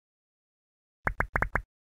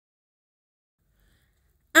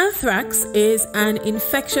Anthrax is an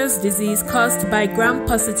infectious disease caused by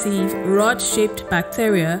gram-positive, rod-shaped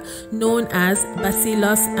bacteria known as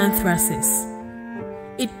Bacillus anthracis.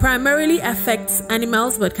 It primarily affects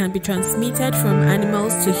animals but can be transmitted from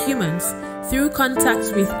animals to humans through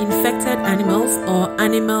contact with infected animals or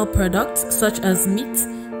animal products such as meat,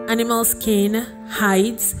 animal skin,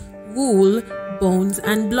 hides, wool, bones,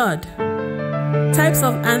 and blood. Types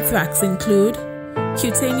of anthrax include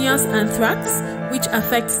cutaneous anthrax, which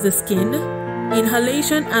affects the skin,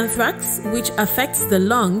 inhalation anthrax, which affects the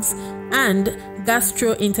lungs, and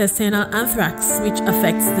gastrointestinal anthrax, which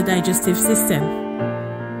affects the digestive system.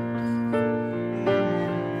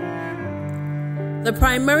 The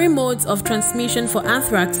primary modes of transmission for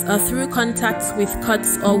anthrax are through contacts with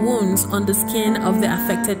cuts or wounds on the skin of the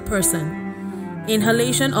affected person,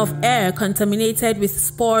 inhalation of air contaminated with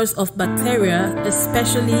spores of bacteria,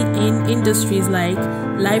 especially in industries like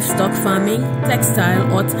livestock farming,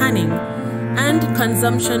 textile, or tanning, and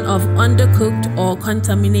consumption of undercooked or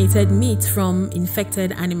contaminated meat from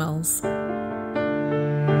infected animals.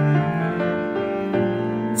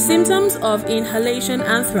 Symptoms of inhalation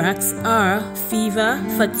anthrax are fever,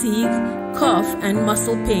 fatigue, cough, and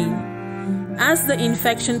muscle pain. As the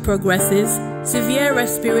infection progresses, severe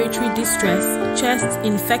respiratory distress, chest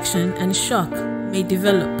infection, and shock may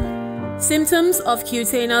develop. Symptoms of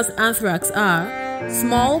cutaneous anthrax are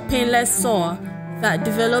small, painless sore that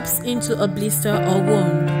develops into a blister or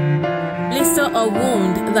wound, blister or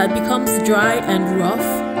wound that becomes dry and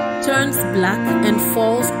rough, turns black, and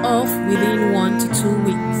falls off within 1 to 2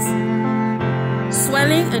 weeks.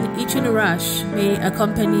 Swelling and itching rash may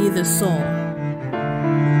accompany the sore.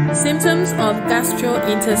 Symptoms of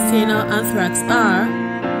gastrointestinal anthrax are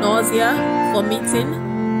nausea, vomiting,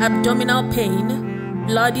 abdominal pain,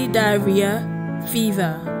 bloody diarrhea,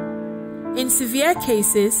 fever. In severe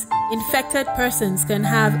cases, infected persons can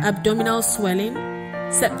have abdominal swelling,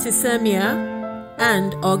 septicemia,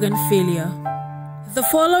 and organ failure. The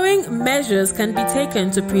following measures can be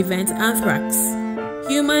taken to prevent anthrax.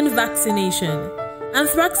 Human vaccination.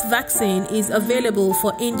 Anthrax vaccine is available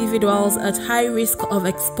for individuals at high risk of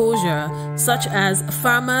exposure, such as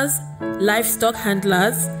farmers, livestock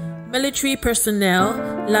handlers, military personnel,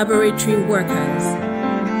 laboratory workers.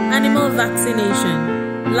 Animal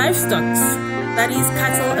vaccination. Livestock, that is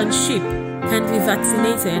cattle and sheep, can be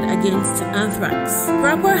vaccinated against anthrax.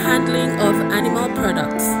 Proper handling of animal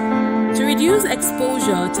products. To reduce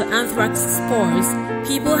exposure to anthrax spores,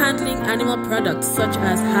 people handling animal products such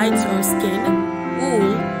as hides or skin,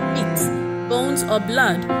 wool, meat, bones, or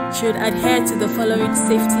blood should adhere to the following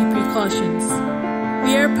safety precautions.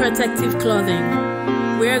 Wear protective clothing.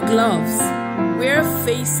 Wear gloves. Wear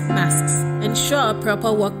face masks. Ensure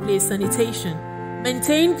proper workplace sanitation.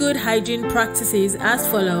 Maintain good hygiene practices as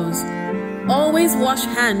follows. Always wash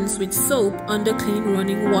hands with soap under clean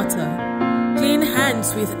running water. Clean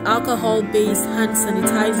hands with alcohol-based hand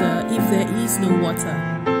sanitizer if there is no water.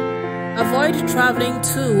 Avoid traveling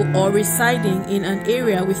to or residing in an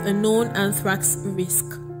area with a known anthrax risk.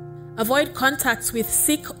 Avoid contacts with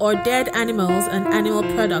sick or dead animals and animal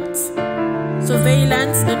products.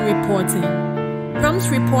 Surveillance and reporting.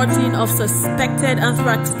 Prompt reporting of suspected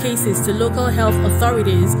anthrax cases to local health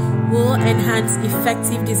authorities will enhance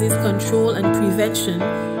effective disease control and prevention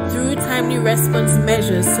through timely response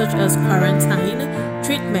measures such as quarantine,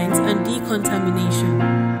 treatment, and decontamination.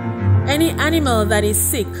 Any animal that is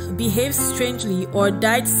sick, behaves strangely, or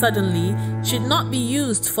died suddenly should not be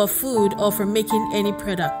used for food or for making any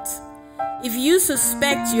product. If you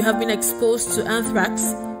suspect you have been exposed to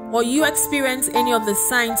anthrax, or you experience any of the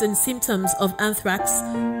signs and symptoms of anthrax,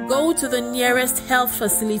 go to the nearest health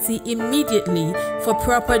facility immediately for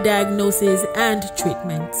proper diagnosis and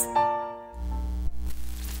treatment.